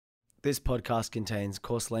This podcast contains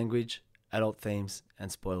coarse language, adult themes,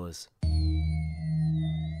 and spoilers.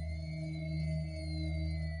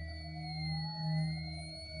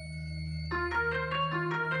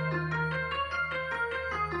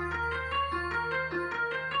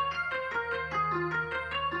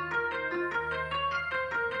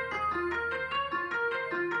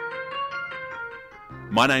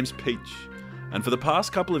 My name's Peach, and for the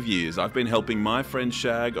past couple of years I've been helping my friend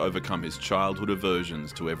Shag overcome his childhood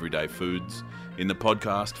aversions to everyday foods in the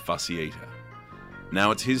podcast Fussy Eater.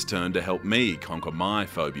 Now it's his turn to help me conquer my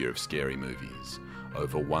phobia of scary movies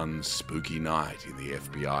over one spooky night in the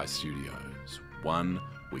FBI studios, one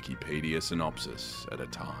Wikipedia synopsis at a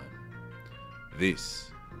time.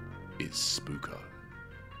 This is Spooko.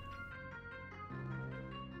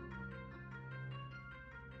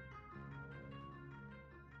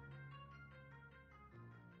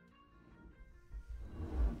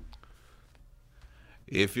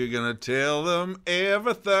 If you're gonna tell them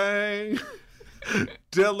everything,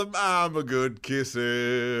 tell them I'm a good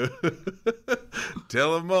kisser.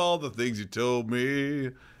 Tell them all the things you told me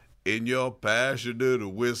in your passionate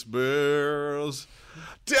whispers.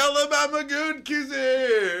 Tell them I'm a good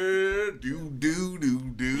kisser. Do.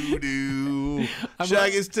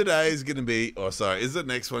 Shaggy's today is gonna be, is the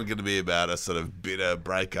next one gonna be about a sort of bitter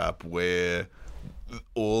breakup where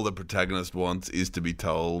all the protagonist wants is to be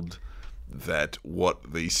told that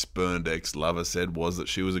what the spurned ex-lover said was that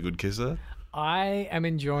she was a good kisser? I am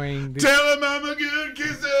enjoying this. Tell him I'm a good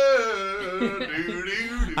kisser.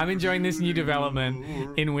 I'm enjoying this new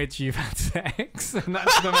development in which you've had sex, and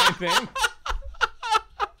that's the main thing.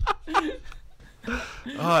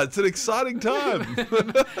 Oh, it's an exciting time.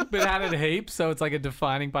 But had it heaps, so it's like a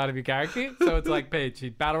defining part of your character. So it's like Peach,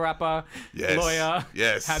 battle rapper, Yes. lawyer,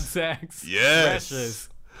 Yes. had sex, Yes. rashes.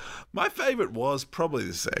 My favourite was probably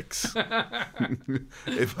the sex.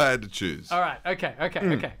 If I had to choose. All right, okay.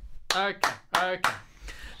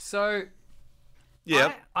 So,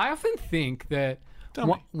 Yeah. I often think that Tell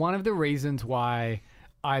me. one of the reasons why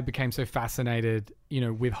I became so fascinated,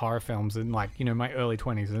 with horror films in my early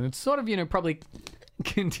 20s, and it's sort of, probably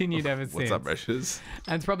continued ever since. What's up, Rashes?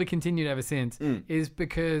 And it's probably continued ever since, is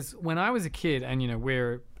because when I was a kid, and,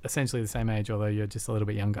 we're essentially the same age, although you're just a little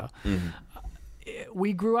bit younger,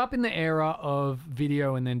 we grew up in the era of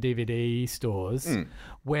video and then DVD stores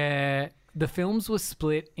where the films were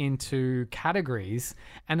split into categories,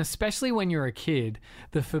 and especially when you're a kid,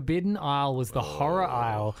 the forbidden aisle was the horror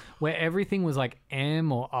aisle where everything was like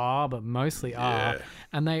M or R, but mostly R.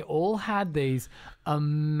 And they all had these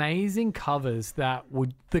amazing covers the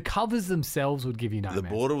covers themselves would give you nightmares. The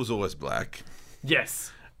border was always black.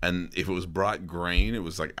 Yes. And if it was bright green, it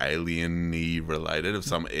was like alien-y related, of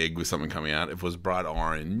some egg with something coming out. If it was bright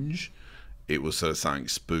orange, it was sort of something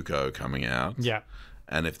spooko coming out. Yeah.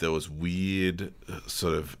 And if there was weird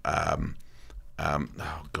sort of, oh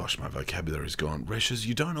gosh, my vocabulary's gone. Reshes,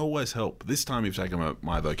 you don't always help. This time you've taken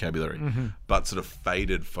my vocabulary. But sort of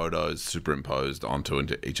faded photos superimposed onto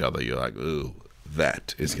each other. You're like, ooh,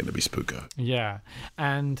 that is going to be spooko. Yeah.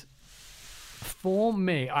 And for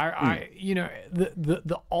me,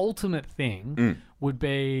 the ultimate thing would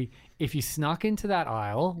be if you snuck into that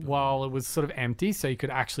aisle while it was sort of empty, so you could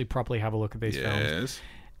actually properly have a look at these films.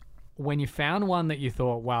 When you found one that you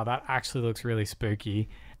thought, wow, that actually looks really spooky,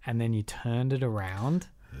 and then you turned it around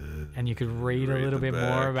and you could read a little bit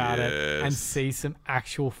more about it and see some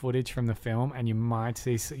actual footage from the film, and you might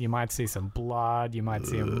see some blood, you might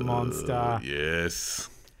see a monster. Yes.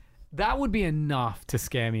 That would be enough to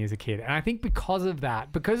scare me as a kid. And I think because of that,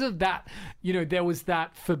 there was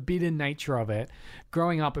that forbidden nature of it.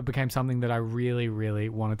 Growing up, it became something that I really, really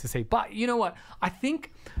wanted to see. But you know what? I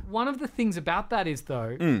think one of the things about that is,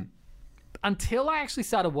 though, until I actually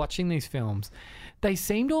started watching these films, they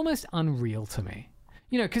seemed almost unreal to me.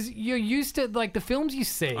 Because you're used to, the films you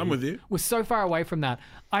see I'm with you. were so far away from that.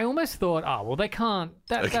 I almost thought, oh, well, they can't.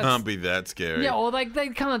 They can't be that scary. Yeah, or they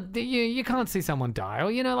can't. You can't see someone die,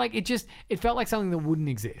 or it felt like something that wouldn't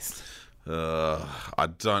exist. I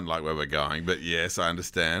don't like where we're going, but yes, I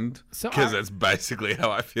understand. So Because that's basically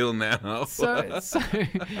how I feel now. So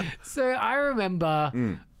I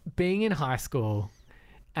remember being in high school,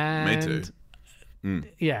 and Me too.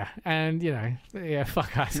 Yeah, and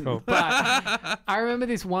fuck high school. But I remember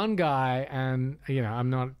this one guy, and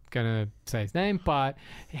I'm not gonna say his name, but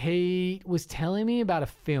he was telling me about a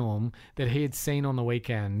film that he had seen on the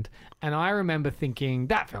weekend, and I remember thinking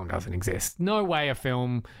that film doesn't exist. No way a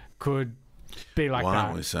film could be like Why that.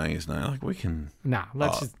 aren't we saying his name? Like we can. Nah,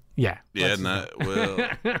 let's just. Yeah. Yeah, no.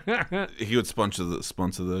 Well, he would sponsor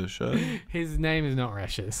the show. His name is not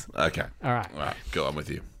Rashes. Okay. All right. Go on with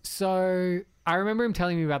you. So I remember him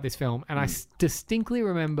telling me about this film, and I distinctly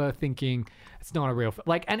remember thinking it's not a real film.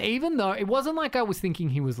 Like, and even though it wasn't like I was thinking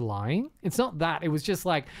he was lying, it's not that. It was just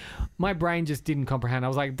like my brain just didn't comprehend. I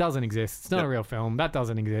was like, it doesn't exist. It's not a real film. That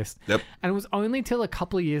doesn't exist. Yep. And it was only till a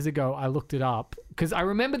couple of years ago I looked it up because I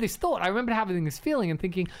remember this thought. I remember having this feeling and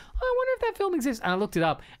thinking, oh, I wonder if that film exists. And I looked it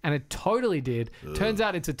up, and it totally did. Turns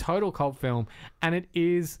out it's a total cult film, and it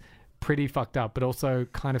is pretty fucked up, but also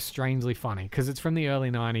kind of strangely funny because it's from the early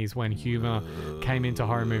 90s when humor came into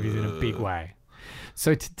horror movies in a big way.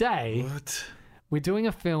 So today, we're doing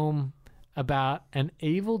a film about an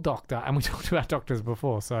evil doctor, and we talked about doctors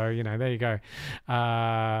before, so, you know, there you go.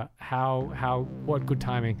 What good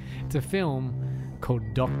timing. It's a film called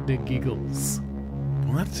Dr. Giggles.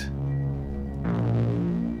 What?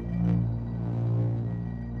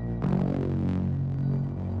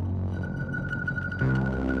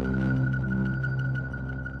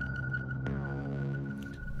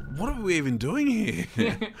 What are we even doing here?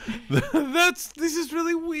 This is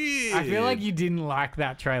really weird. I feel like you didn't like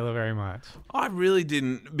that trailer very much. I really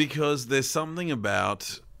didn't, because there's something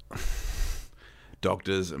about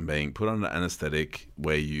doctors and being put under anesthetic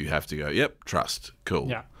where you have to go, yep, trust, cool.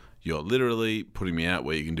 Yeah. You're literally putting me out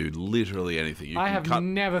where you can do literally anything. I have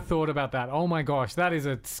never thought about that. Oh my gosh, that is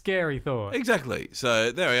a scary thought. Exactly.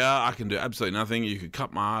 So there we are. I can do absolutely nothing. You could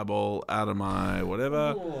cut my eyeball out of my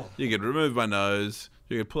whatever. Oh. You could remove my nose.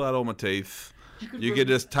 You could pull out all my teeth. You could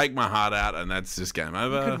just take my heart out, and that's just game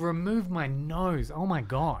over. You could remove my nose. Oh my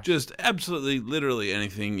gosh. Just absolutely, literally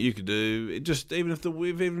anything you could do. It just even if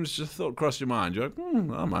just a thought crossed your mind, you're like,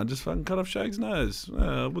 I might just fucking cut off Shag's nose.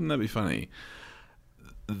 Wouldn't that be funny?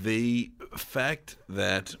 The fact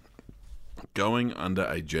that going under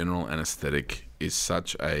a general anesthetic is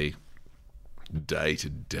such a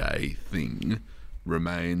day-to-day thing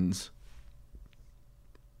remains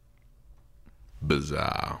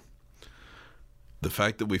bizarre. The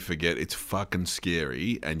fact that we forget it's fucking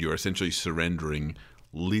scary and you're essentially surrendering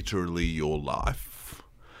literally your life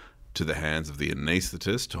to the hands of the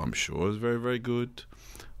anaesthetist, who I'm sure is very, very good.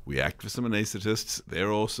 We act for some anaesthetists.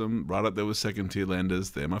 They're awesome. Right up there with second-tier lenders.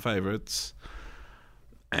 They're my favourites.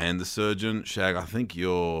 And the surgeon, Shag, I think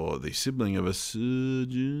you're the sibling of a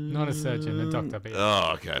surgeon. Not a surgeon, a doctor. But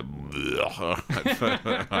Oh, okay. All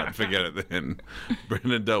right, forget it then.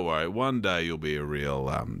 Brendan, don't worry. One day you'll be a real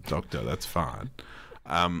doctor. That's fine.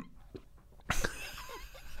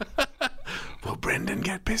 Will Brendan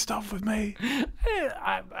get pissed off with me?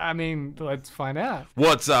 I mean, let's find out.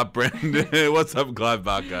 What's up, Brendan? What's up, Clive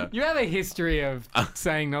Barker? You have a history of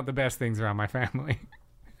saying not the best things around my family.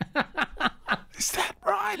 Is that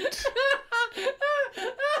right?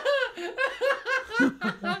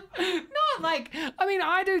 Not like, I mean,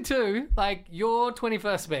 I do too. Like your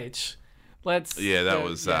 21st speech. That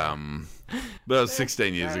was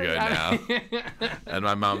 16 years ago now. And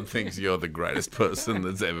my mum thinks you're the greatest person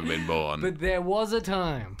that's ever been born. But there was a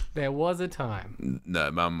time. No,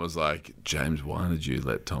 Mum was like, James, why did you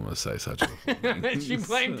let Thomas say such a thing? She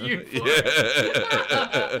blamed you for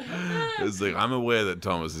it. It's like, I'm aware that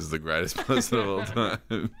Thomas is the greatest person of all time.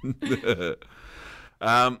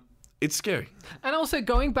 It's scary. And also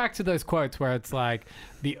going back to those quotes where it's like,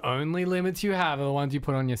 the only limits you have are the ones you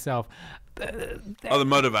put on yourself. The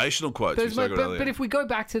motivational quotes you spoke about earlier. But if we go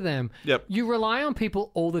back to them, you rely on people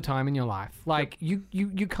all the time in your life. Like you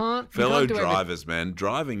can't. Fellow you can't drivers, man,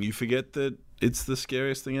 driving, you forget that it's the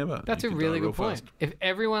scariest thing ever. That's a really good point. Fast. If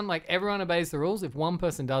everyone obeys the rules, if one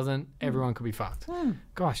person doesn't, everyone could be fucked.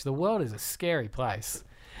 Gosh, the world is a scary place,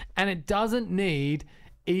 and it doesn't need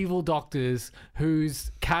evil doctors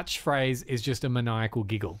whose catchphrase is just a maniacal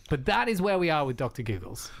giggle. But that is where we are with Dr.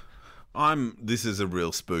 Giggles. This is a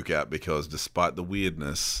real spook out because despite the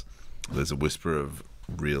weirdness, there's a whisper of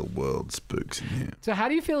real world spooks in here. So how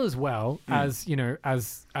do you feel as well as, you know,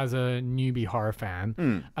 as a newbie horror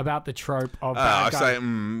fan about the trope of bad guys? I say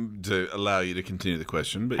to allow you to continue the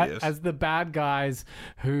question, but yes. As the bad guys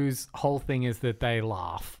whose whole thing is that they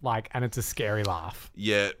laugh, like, and it's a scary laugh.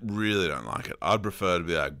 Yeah, really don't like it. I'd prefer to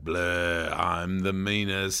be like, blah, I'm the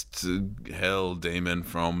meanest hell demon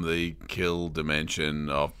from the kill dimension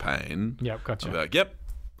of pain. Yep, gotcha. I'd be like, yep,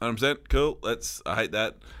 100%, cool, I hate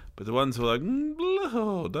that. But the ones who are like,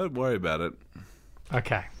 don't worry about it.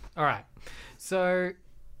 Okay. All right. So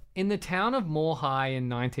in the town of Moor High in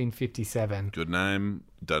 1957... Good name.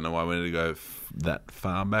 Don't know why we need to go that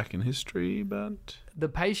far back in history, but... The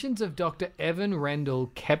patients of Dr. Evan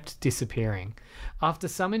Rendell kept disappearing. After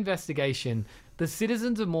some investigation, the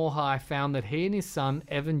citizens of Moor High found that he and his son,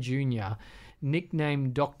 Evan Jr.,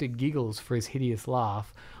 nicknamed Dr. Giggles for his hideous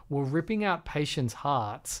laugh, were ripping out patients'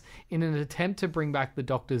 hearts in an attempt to bring back the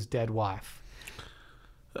doctor's dead wife.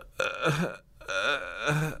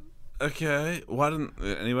 Okay. Why didn't...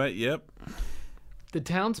 Anyway, yep. The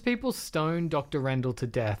townspeople stoned Dr. Rendell to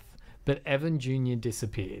death, but Evan Jr.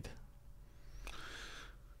 disappeared.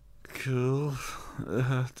 Cool.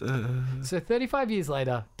 So 35 years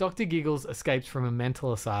later, Dr. Giggles escapes from a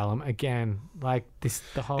mental asylum again. Like this,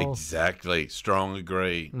 the whole Exactly. Strong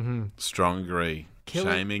agree. Strong agree.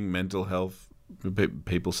 Shaming mental health,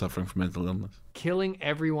 people suffering from mental illness. killing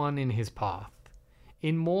everyone in his path.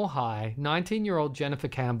 In Moore High, 19-year-old Jennifer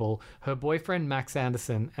Campbell, her boyfriend Max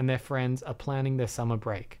Anderson, and their friends are planning their summer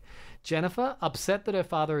break. Jennifer, upset that her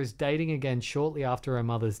father is dating again shortly after her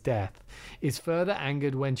mother's death, is further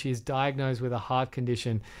angered when she is diagnosed with a heart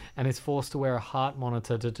condition and is forced to wear a heart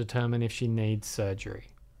monitor to determine if she needs surgery.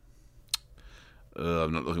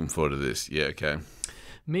 I'm not looking forward to this. Yeah, okay.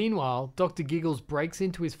 Meanwhile, Dr. Giggles breaks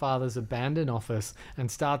into his father's abandoned office and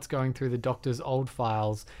starts going through the doctor's old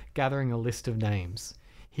files, gathering a list of names.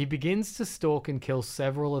 He begins to stalk and kill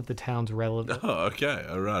several of the town's Oh, okay.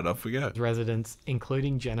 All right, off we go. residents,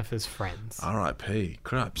 including Jennifer's friends. R.I.P.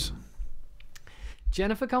 Craps.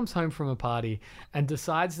 Jennifer comes home from a party and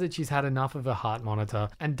decides that she's had enough of her heart monitor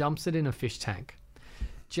and dumps it in a fish tank.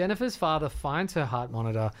 Jennifer's father finds her heart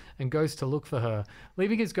monitor and goes to look for her,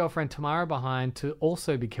 leaving his girlfriend Tamara behind to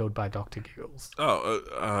also be killed by Dr. Giggles.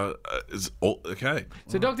 Okay.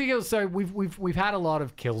 So Dr. Giggles, so we've had a lot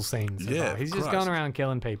of kill scenes. So Yeah, far. He's just Christ. going around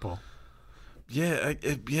killing people. Yeah,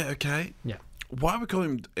 okay. Yeah. Why are we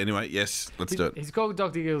calling him... Anyway, yes, let's do it. He's called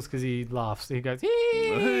Dr. Giggles because he laughs. He goes,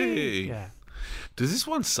 Hey. yeah. Does this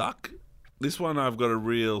one suck? This one I've got a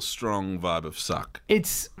real strong vibe of suck.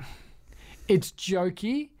 It's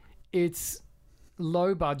jokey, it's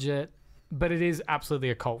low budget, but it is absolutely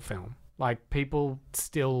a cult film. Like, people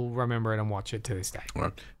still remember it and watch it to this day. All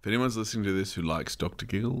right. If anyone's listening to this who likes Dr.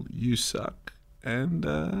 Giggle, you suck.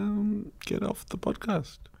 And get off the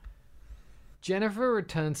podcast. Jennifer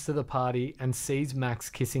returns to the party and sees Max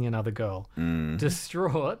kissing another girl.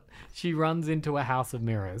 Distraught, she runs into a house of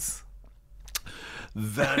mirrors.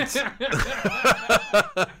 That's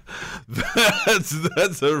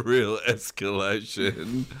that's a real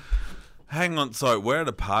escalation. Hang on, sorry, we're at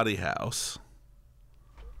a party house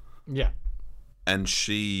Yeah. and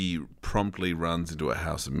she promptly runs into a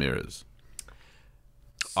house of mirrors.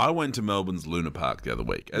 I went to Melbourne's Luna Park the other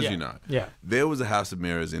week, as you know. Yeah. There was a house of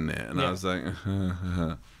mirrors in there, and I Yeah. was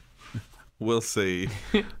like, we'll see.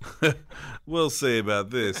 We'll see about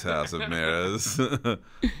this house of mirrors.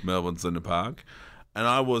 Melbourne's Luna Park. And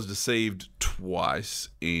I was deceived twice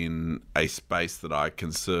in a space that I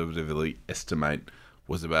conservatively estimate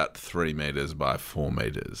was about 3 meters by 4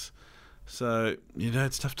 meters. So,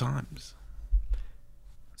 it's tough times.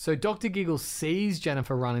 So Dr. Giggles sees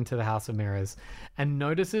Jennifer run into the house of mirrors and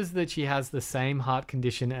notices that she has the same heart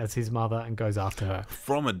condition as his mother and goes after her.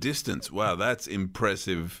 From a distance. Wow, that's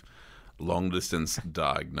impressive long distance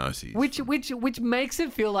diagnosis. Which makes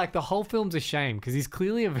it feel like the whole film's a shame because he's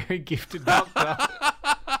clearly a very gifted doctor.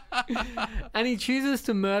 And he chooses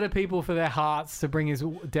to murder people for their hearts to bring his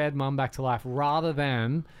dead mum back to life rather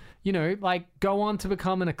than, go on to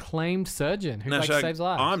become an acclaimed surgeon who Now, Shag, saves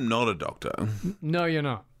lives. I'm not a doctor. No, you're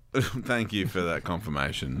not. Thank you for that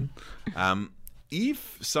confirmation.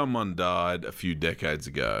 If someone died a few decades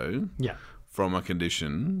ago Yeah. from a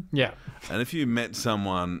condition, Yeah. and if you met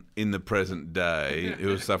someone in the present day who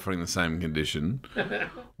was suffering the same condition,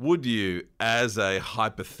 would you, as a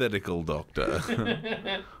hypothetical doctor,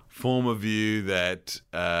 form a view that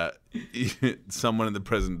someone in the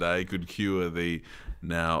present day could cure the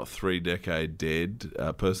now 3-decade dead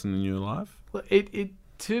person in your life? Well,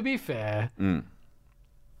 to be fair,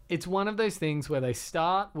 it's one of those things where they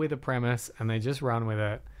start with a premise and they just run with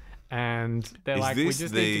it. And they're Is like, we this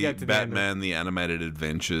just need to the get to the end of it. Batman the Animated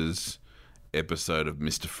Adventures episode of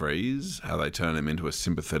Mr. Freeze? How they turn him into a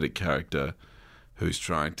sympathetic character who's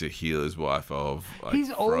trying to heal his wife of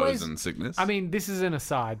frozen sickness? I mean, this is an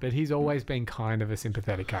aside, but he's always been kind of a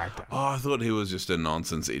sympathetic character. Oh, I thought he was just a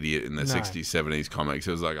nonsense idiot in the 60s, 70s comics.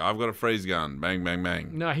 It was like, I've got a freeze gun. Bang, bang, bang.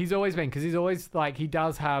 No, he's always been, because he's always, he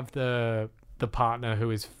does have the partner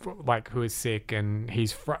who is, who is sick, and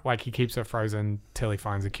he's, he keeps her frozen till he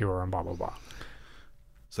finds a cure and blah, blah, blah.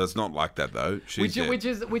 So it's not like that, though. She's dead. Which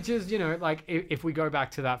is if we go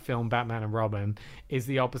back to that film Batman and Robin, is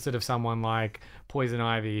the opposite of someone like Poison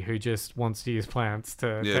Ivy who just wants to use plants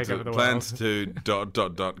to take over the plans world.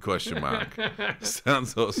 to ... question mark.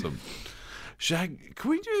 Sounds awesome. Shag,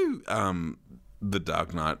 can we do The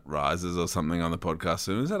Dark Knight Rises or something on the podcast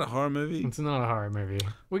soon? Is that a horror movie? It's not a horror movie.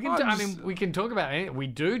 We can we can talk about it. We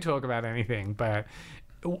do talk about anything, but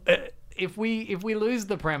if we lose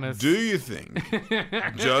the premise, Do you think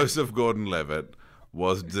Joseph Gordon-Levitt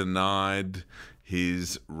was denied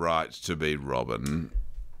his right to be Robin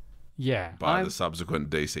Yeah. by the subsequent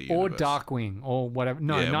DC or universe. Darkwing or whatever.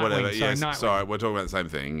 No, Yeah, Nightwing. whatever. Sorry, Yes, Nightwing. sorry, we're talking about the same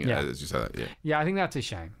thing Yeah. as you said that. Yeah. Yeah, I think that's a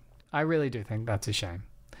shame. I really do think that's a shame.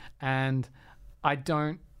 And I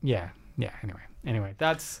don't... Yeah. Anyway,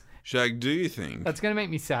 that's Shag, do you think going to make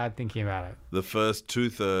me sad thinking about it. the first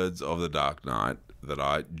 2/3 of The Dark Knight that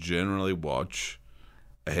I generally watch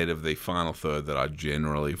ahead of the final third that I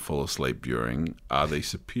generally fall asleep during are the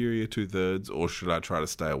superior 2/3, or should I try to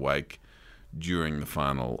stay awake during the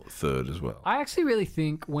final third as well? I actually really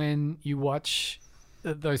think when you watch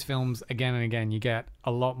those films again and again, you get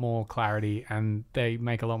a lot more clarity and they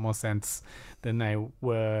make a lot more sense than they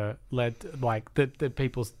were led, like the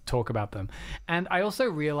people talk about them. And I also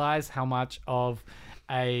realize how much of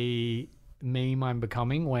a meme I'm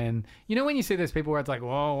becoming when you see those people where it's like,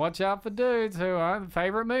 whoa, watch out for dudes who are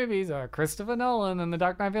favorite movies are Christopher Nolan and the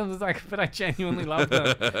Dark Knight films. It's like, but I genuinely love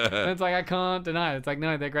them. And it's like, I can't deny it. It's like,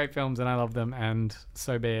 no, they're great films and I love them, and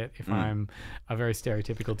so be it if I'm a very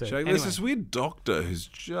stereotypical dude. Shag, there's this weird doctor who's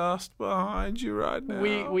just behind you right now.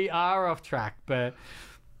 we are off track, but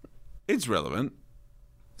It's relevant.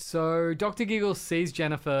 so Dr. Giggles sees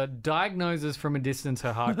Jennifer, diagnoses from a distance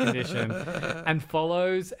her heart condition, and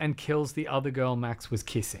follows and kills the other girl Max was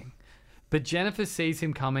kissing. But Jennifer sees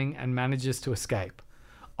him coming and manages to escape.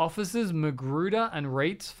 Officers Magruder and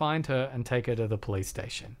Reitz find her and take her to the police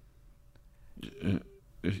station.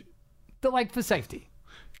 But like for safety.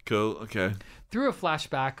 Cool, okay. Through a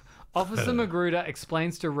flashback, Officer Magruder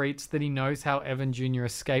explains to Reitz that he knows how Evan Jr.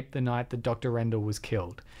 escaped the night that Dr. Rendell was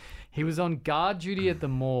killed. He was on guard duty at the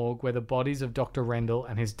morgue where the bodies of Dr. Rendell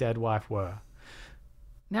and his dead wife were.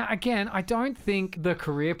 Now, again, I don't think the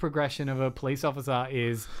career progression of a police officer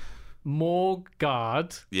is morgue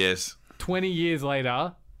guard, Yes, 20 years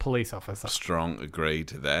later, police officer. strong agree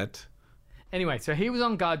to that. Anyway, so he was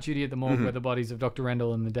on guard duty at the morgue where the bodies of Dr.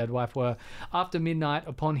 Rendell and the dead wife were. After midnight,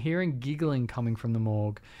 upon hearing giggling coming from the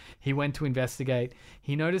morgue, he went to investigate.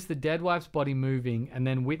 He noticed the dead wife's body moving and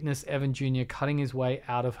then witnessed Evan Jr. cutting his way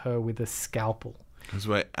out of her with a scalpel. His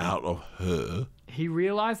way out of her. He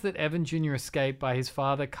realized that Evan Jr. escaped by his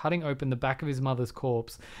father cutting open the back of his mother's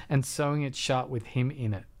corpse and sewing it shut with him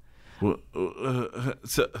in it. Whoa.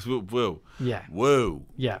 Yeah. Whoa.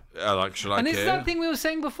 Yeah. Should I And care? it's that thing we were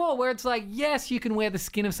saying before, where it's like, yes, you can wear the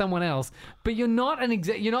skin of someone else, but you're not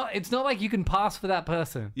you're not. It's not like you can pass for that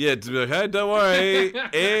person. Yeah, to be like, hey, don't worry,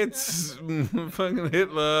 it's fucking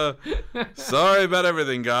Hitler. Sorry about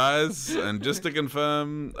everything, guys. And just to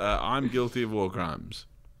confirm, I'm guilty of war crimes.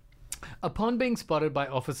 Upon being spotted by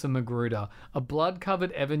Officer Magruder, a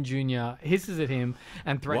blood-covered Evan Jr. hisses at him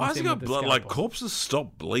and threatens Why has he him got with blood? a Like, scalpel. corpses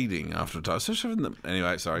stop bleeding after a time. Especially in the...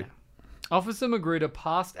 Anyway, sorry. Officer Magruder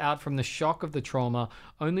passed out from the shock of the trauma,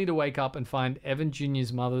 only to wake up and find Evan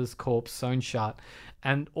Jr.'s mother's corpse sewn shut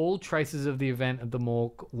and all traces of the event at the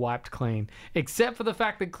morgue wiped clean, except for the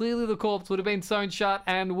fact that clearly the corpse would have been sewn shut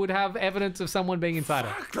and would have evidence of someone being inside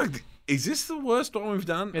it. Fuck, like, is this the worst one we've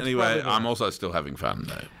done? It's Anyway, probably I'm also still having fun,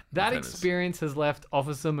 though. That in fairness. experience has left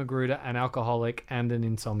Officer Magruder an alcoholic and an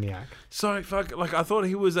insomniac. Sorry, fuck. Like, I thought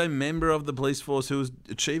he was a member of the police force who was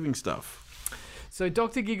achieving stuff. So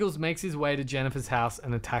Dr. Giggles makes his way to Jennifer's house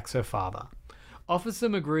and attacks her father. Officer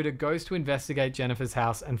Magruder goes to investigate Jennifer's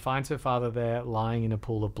house and finds her father there lying in a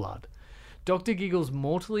pool of blood. Dr. Giggles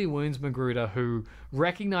mortally wounds Magruder, who,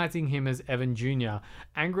 recognizing him as Evan Jr.,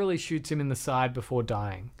 angrily shoots him in the side before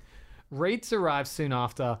dying. Reitz arrives soon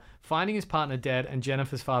after, finding his partner dead and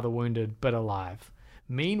Jennifer's father wounded, but alive.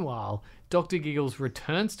 Meanwhile, Dr. Giggles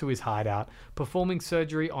returns to his hideout, performing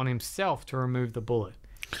surgery on himself to remove the bullet.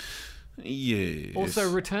 Yes.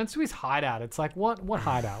 Also, returns to his hideout. It's like, what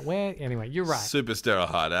hideout? Where? Anyway, you're right. Super sterile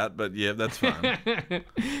hideout, but yeah, that's fine.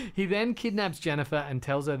 He then kidnaps Jennifer and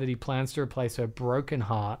tells her that he plans to replace her broken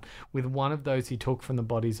heart with one of those he took from the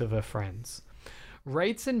bodies of her friends.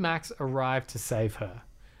 Reitz and Max arrive to save her.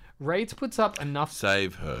 Reitz puts up enough...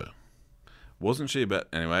 Save her. Wasn't she about...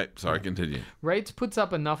 Anyway, sorry, continue. Reitz puts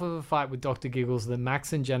up enough of a fight with Dr. Giggles that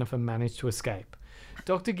Max and Jennifer manage to escape.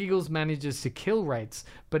 Dr. Giggles manages to kill Reitz,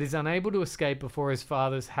 but is unable to escape before his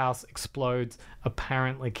father's house explodes,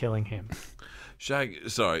 apparently killing him. Shag,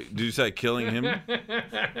 sorry, did you say killing him?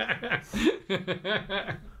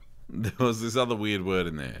 There was this other weird word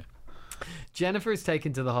in there. Jennifer is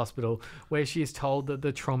taken to the hospital, where she is told that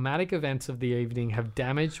the traumatic events of the evening have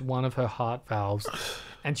damaged one of her heart valves,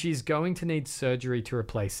 and she is going to need surgery to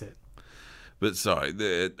replace it. But sorry,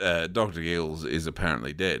 Dr. Giggles is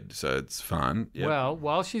apparently dead, so it's fine. Yep. Well,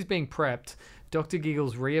 while she's being prepped, Dr.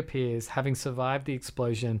 Giggles reappears, having survived the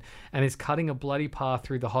explosion, and is cutting a bloody path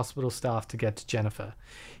through the hospital staff to get to Jennifer.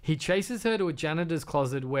 He chases her to a janitor's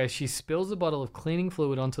closet where she spills a bottle of cleaning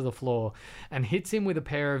fluid onto the floor and hits him with a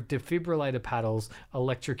pair of defibrillator paddles,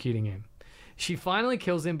 electrocuting him. She finally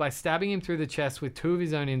kills him by stabbing him through the chest with 2 of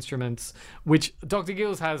his own instruments, which Dr.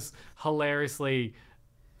 Giggles has hilariously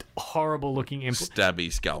horrible looking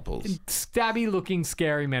Stabby scalpels. stabby looking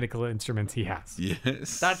scary medical instruments he has.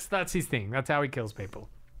 Yes. That's his thing. That's how he kills people.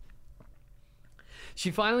 She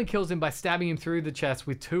finally kills him by stabbing him through the chest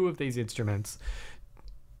with 2 of these instruments.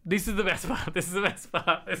 This is the best part.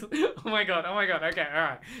 Oh my god. Okay, all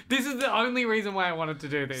right. This is the only reason why I wanted to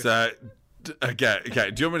do this. So, okay.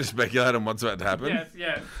 Do you want me to speculate on what's about to happen?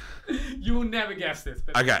 Yes. You will never guess this.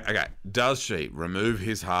 But Okay. Does she remove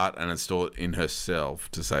his heart and install it in herself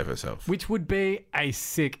to save herself? Which would be a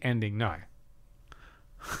sick ending. No.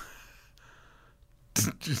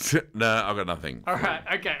 No, I've got nothing. All right.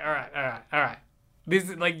 Okay. All right. This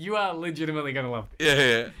is like, you are legitimately going to love this.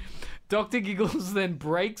 Yeah. Dr. Giggles then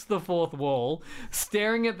breaks the 4th wall,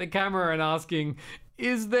 staring at the camera and asking,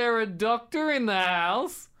 "Is there a doctor in the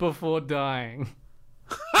house?" before dying.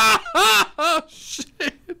 Oh,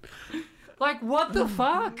 shit. Like, what the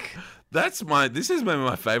fuck? This is maybe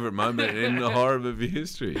my favourite moment in the horror movie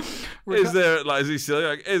history. Is he silly?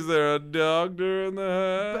 Like, is there a doctor in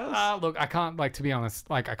the house? Look, I can't, to be honest,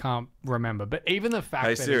 I can't remember. But even the fact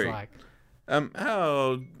that Siri. it's like...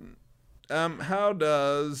 How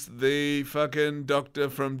does the fucking doctor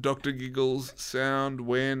from Dr. Giggles sound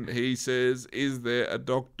when he says, "Is there a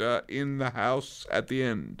doctor in the house?" at the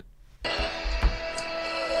end?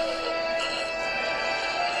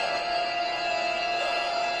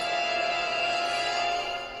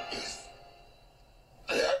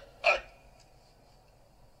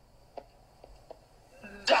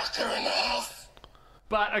 Doctor in the house.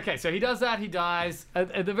 But, okay, so he does that, he dies.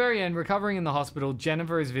 At the very end, recovering in the hospital,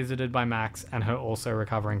 Jennifer is visited by Max and her also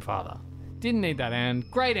recovering father. Didn't need that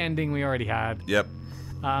end. Great ending we already had. Yep.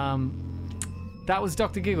 That was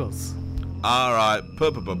Dr. Giggles. All right.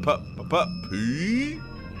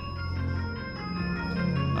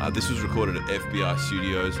 This was recorded at FBI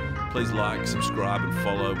Studios. Please like, subscribe, and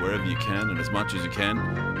follow wherever you can and as much as you can.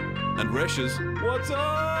 And Resh's, what's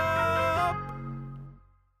up?